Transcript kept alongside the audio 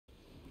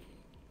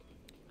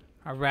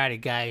Alrighty,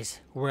 guys,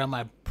 we're on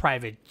my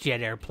private jet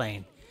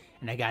airplane,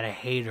 and I got a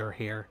hater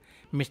here,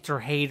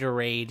 Mr.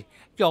 Haterade.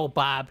 Yo,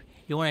 Bob,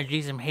 you want to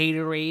drink some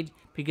Haterade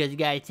because you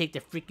gotta take the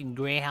freaking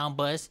Greyhound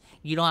bus?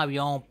 You don't have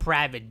your own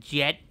private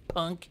jet,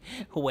 punk?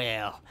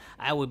 Well,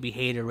 I would be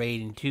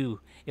Haterading too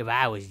if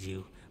I was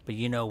you, but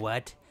you know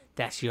what?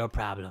 That's your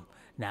problem,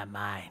 not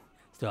mine.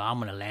 So I'm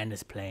gonna land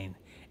this plane,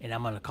 and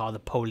I'm gonna call the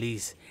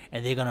police,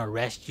 and they're gonna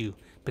arrest you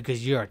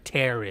because you're a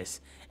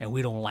terrorist, and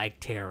we don't like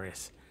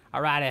terrorists.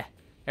 Alrighty.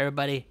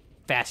 Everybody,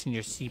 fasten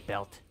your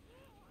seatbelt.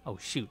 Oh,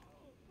 shoot.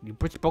 You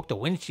broke the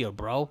windshield,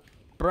 bro.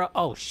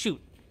 Oh,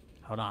 shoot.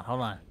 Hold on. All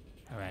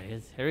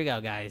right, here we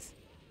go, guys.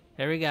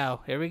 Here we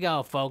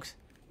go, folks.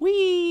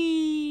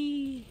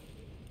 Whee!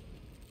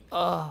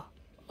 Oh.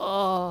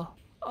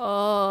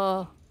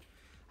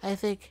 I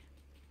think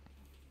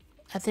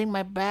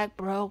my back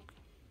broke.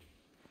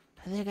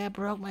 I think I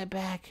broke my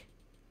back.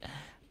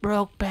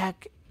 Broke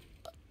back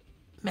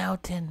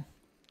mountain.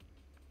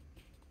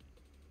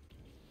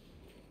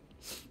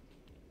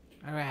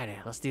 Alrighty,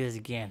 let's do this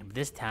again. But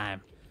this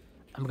time,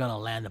 I'm gonna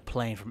land the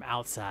plane from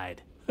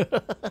outside.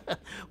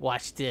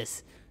 Watch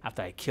this.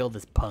 After I kill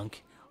this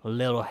punk,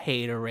 little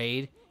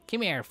haterade.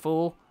 Come here,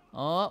 fool.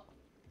 Oh.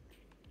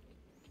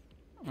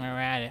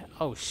 Alrighty.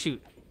 Oh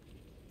shoot.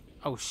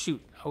 I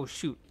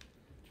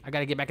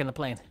gotta get back in the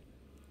plane.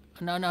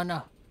 No.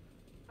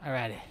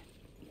 Alrighty.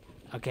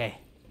 Okay.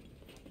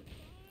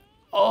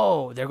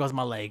 Oh, there goes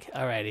my leg.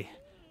 Alrighty.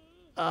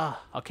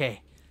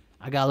 Okay.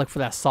 I gotta look for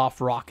that soft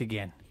rock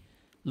again.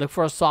 Look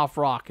for a soft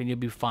rock and you'll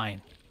be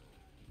fine.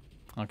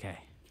 Okay.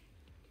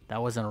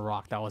 That wasn't a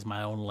rock. That was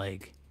my own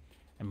leg.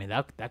 I mean,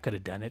 that could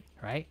have done it,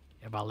 right?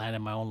 If I landed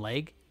my own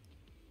leg.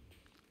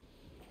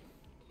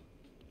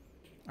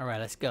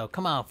 Alright, let's go.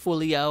 Come on,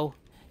 Fulio.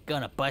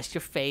 Gonna bust your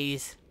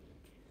face.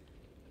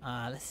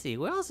 Let's see.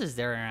 What else is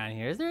there around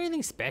here? Is there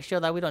anything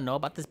special that we don't know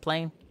about this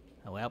plane?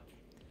 Oh, well.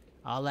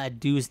 All I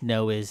do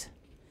know is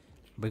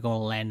we're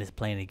gonna land this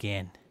plane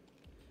again.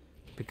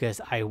 Because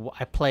I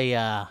play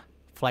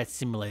Flight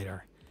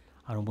Simulator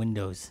on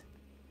Windows.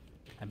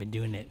 I've been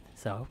doing it.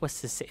 So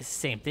what's this? It's the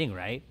same thing,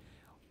 right?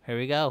 Here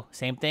we go.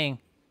 Same thing.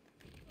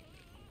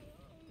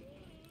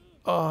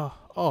 Am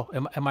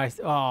I?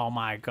 Oh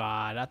my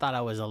God! I thought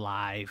I was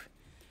alive.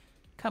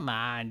 Come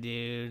on,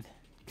 dude.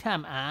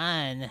 Come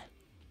on.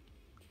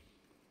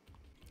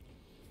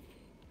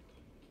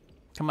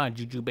 Come on,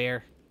 Juju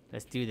Bear.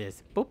 Let's do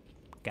this. Boop.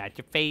 Got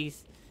your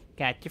face.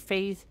 Got your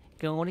face.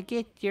 Gonna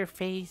get your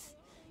face.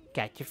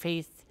 Got your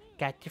face.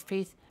 Got your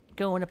face.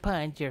 Gonna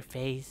punch your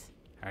face.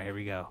 Alright, here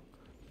we go.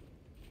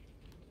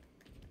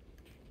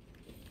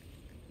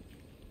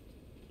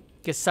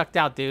 Get sucked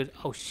out, dude.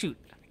 Oh, shoot.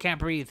 I can't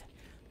breathe.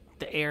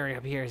 The air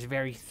up here is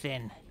very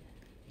thin.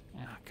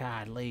 Oh,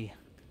 godly.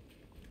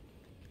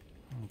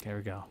 Okay, here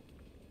we go.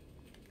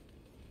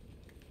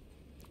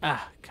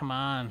 Ah, come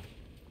on.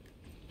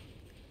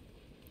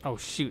 Oh,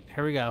 shoot.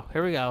 Here we go.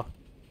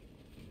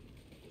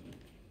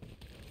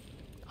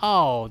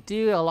 Oh,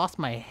 dude, I lost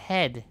my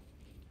head.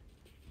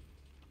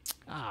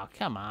 Oh,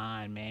 come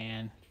on,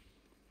 man.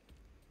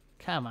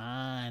 Come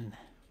on.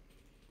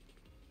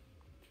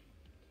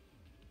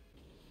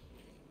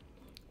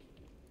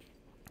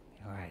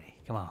 Alrighty,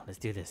 come on, let's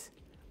do this.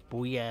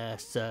 Booyah,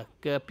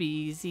 suck up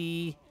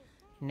easy.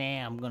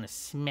 Now I'm gonna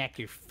smack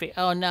your face.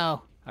 Oh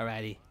no.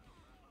 Alrighty.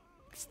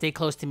 Stay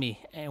close to me,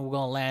 and we're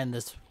gonna land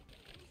this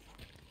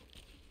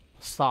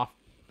soft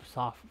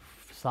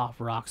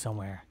rock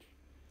somewhere.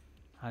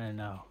 I don't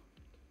know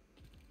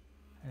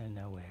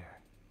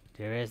where.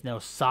 There is no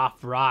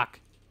soft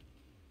rock.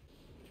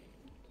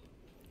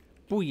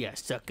 Booyah,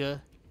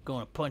 sucker.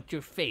 Gonna punch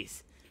your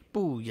face.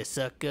 Booyah,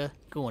 sucker.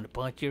 Gonna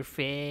punch your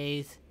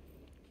face.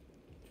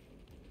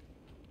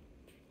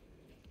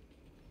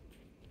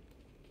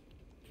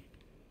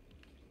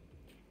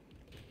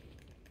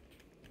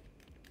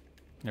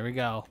 There we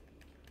go.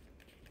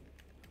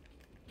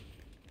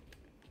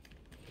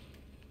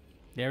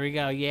 There we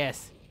go.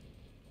 Yes.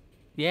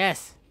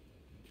 Yes.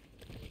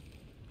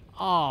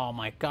 Oh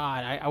my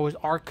God. I was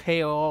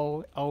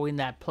RKOing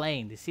that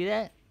plane. Do you see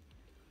that?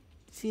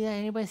 See that?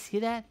 Anybody see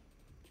that?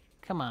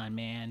 Come on,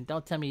 man.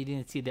 Don't tell me you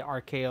didn't see the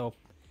RKO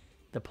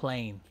the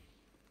plane.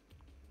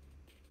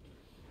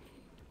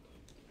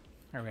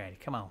 Alrighty,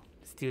 come on.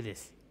 Let's do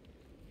this.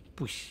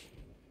 Whoosh.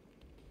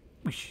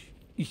 Whoosh.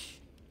 Eesh.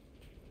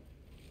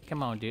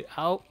 Come on, dude.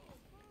 Oh.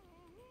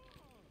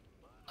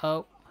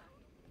 Oh.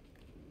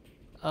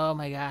 Oh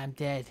my God, I'm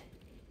dead.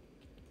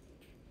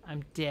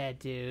 I'm dead,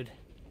 dude.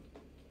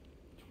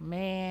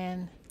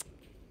 Man.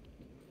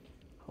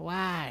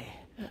 Why?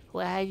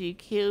 Why'd you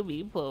kill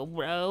me for,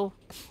 bro?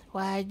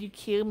 Why'd you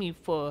kill me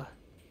for?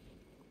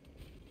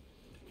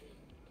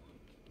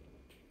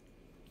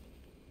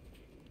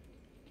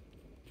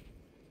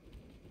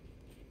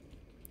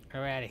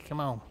 Alrighty, come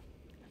on.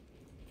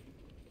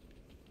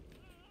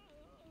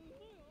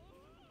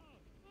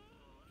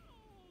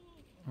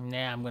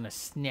 Now I'm gonna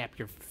snap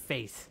your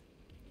face.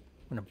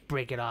 I'm gonna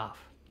break it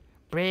off.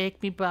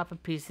 Break me off a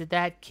piece of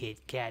that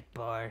Kit Kat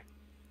bar.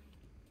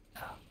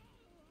 Oh.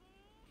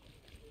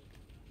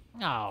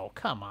 Oh,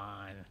 come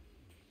on.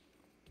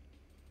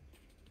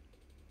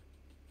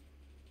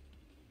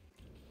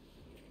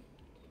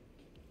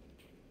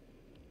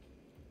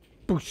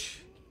 Boosh.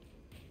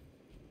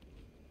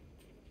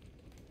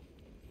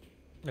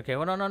 Okay,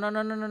 well, no, no, no,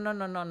 no, no, no, no,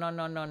 no, no, no,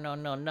 no, no, no,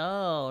 no,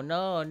 no,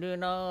 no, dude,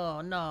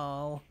 no,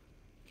 no.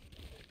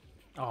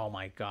 Oh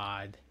my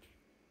God.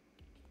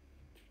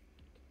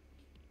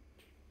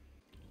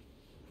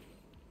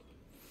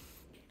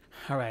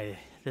 All right,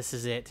 this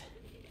is it.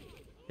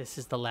 This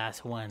is the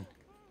last one.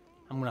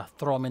 I'm gonna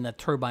throw him in the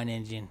turbine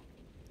engine,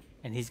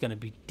 and he's gonna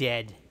be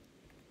dead.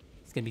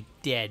 He's gonna be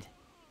dead.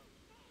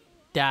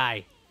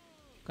 Die.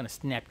 I'm gonna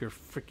snap your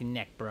freaking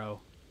neck,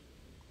 bro.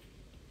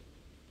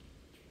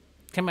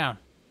 Come on.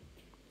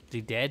 Is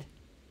he dead?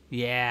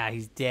 Yeah,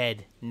 he's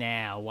dead.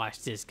 Now,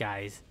 watch this,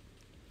 guys.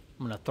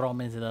 I'm gonna throw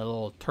him into the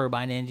little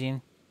turbine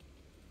engine.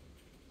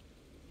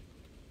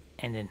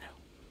 And then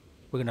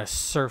we're gonna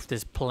surf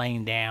this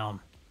plane down.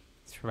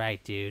 That's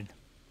right, dude.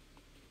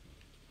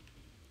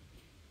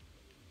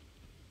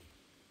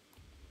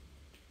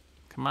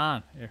 Come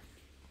on. Here.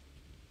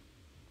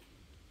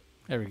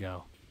 There we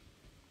go.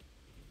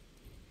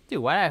 Dude,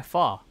 why did I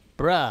fall?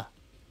 Bruh.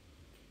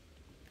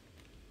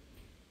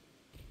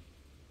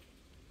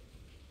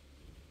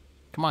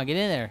 Come on, get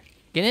in there.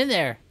 Get in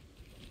there.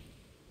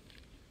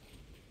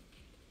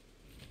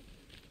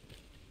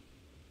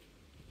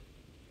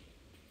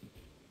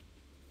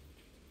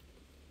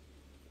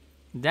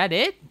 Is that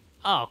it?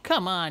 Oh,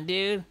 come on,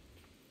 dude.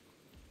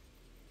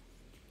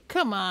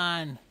 Come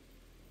on.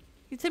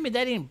 You tell me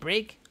that didn't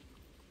break?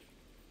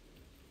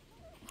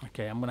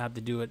 Okay, I'm gonna have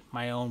to do it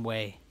my own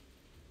way.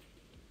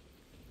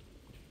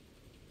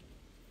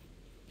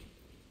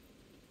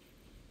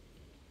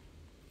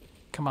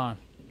 Come on.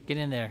 Get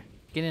in there.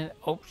 Get in.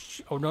 Oh,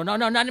 oh no, no,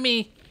 no, not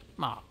me.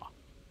 Aw.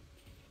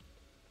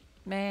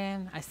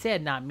 Man, I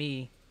said not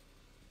me.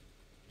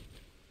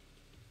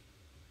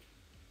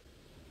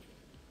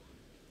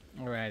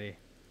 Alrighty.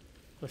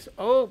 Let's.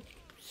 Oh,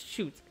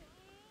 shoot.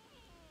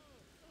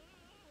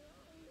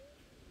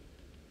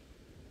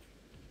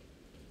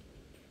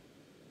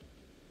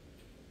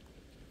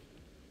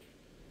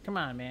 Come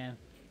on, man.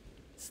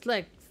 Just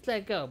let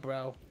go,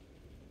 bro.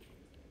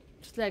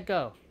 Just let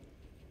go.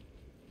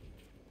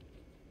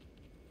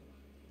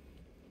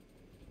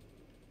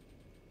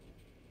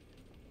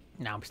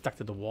 Now I'm stuck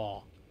to the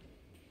wall.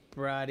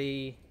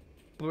 Bruddy.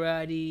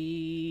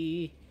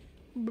 Bruddy.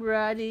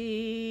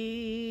 Bruddy.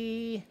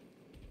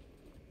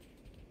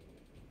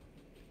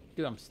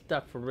 Dude, I'm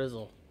stuck for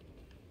Rizzle.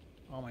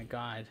 Oh my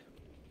God.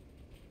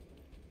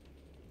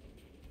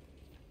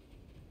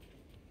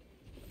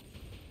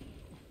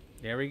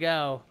 There we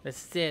go.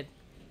 This is it.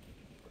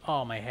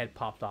 Oh, my head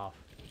popped off.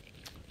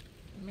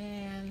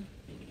 Man.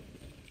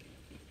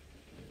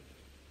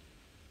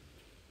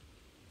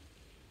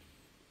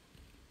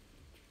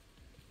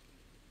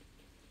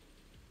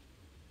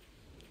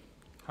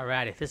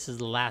 Alrighty, this is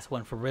the last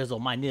one for Rizzle,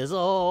 my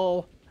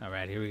nizzle.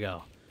 Alright, here we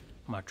go.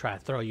 I'm gonna try to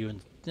throw you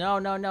in. No,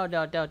 no, no,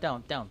 no,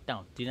 don't.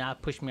 Do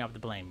not push me off the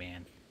plane,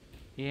 man.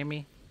 You hear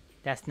me?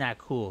 That's not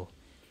cool.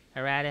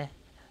 Alrighty?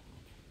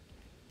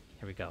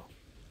 Here we go.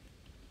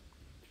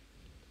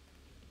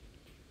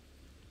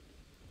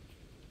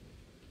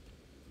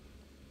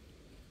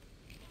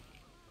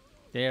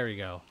 There we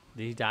go.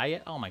 Did he die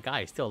yet? Oh my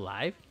God, he's still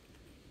alive?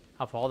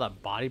 After all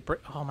that body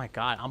break. Oh my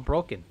God, I'm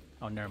broken.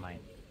 Oh, never mind.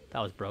 That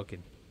was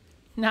broken.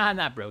 Nah, I'm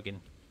not broken.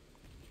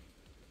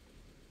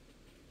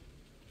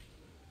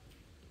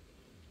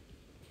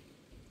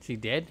 Is he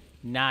dead?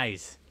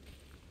 Nice.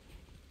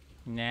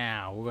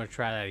 Now, we're gonna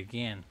try that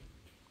again.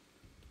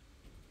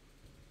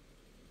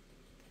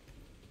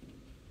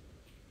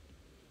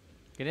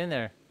 Get in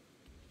there.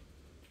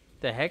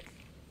 The heck?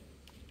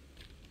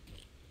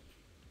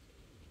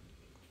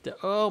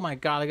 Oh my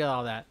God, look at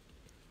all that.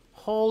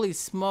 Holy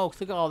smokes,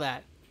 look at all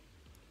that.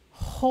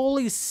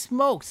 Holy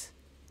smokes.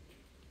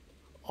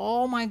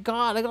 Oh my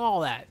God, look at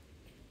all that.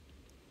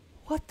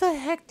 What the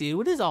heck, dude?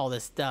 What is all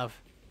this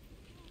stuff?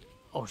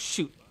 Oh,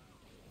 shoot.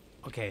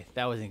 Okay,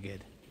 that wasn't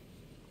good.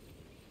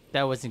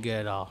 That wasn't good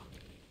at all.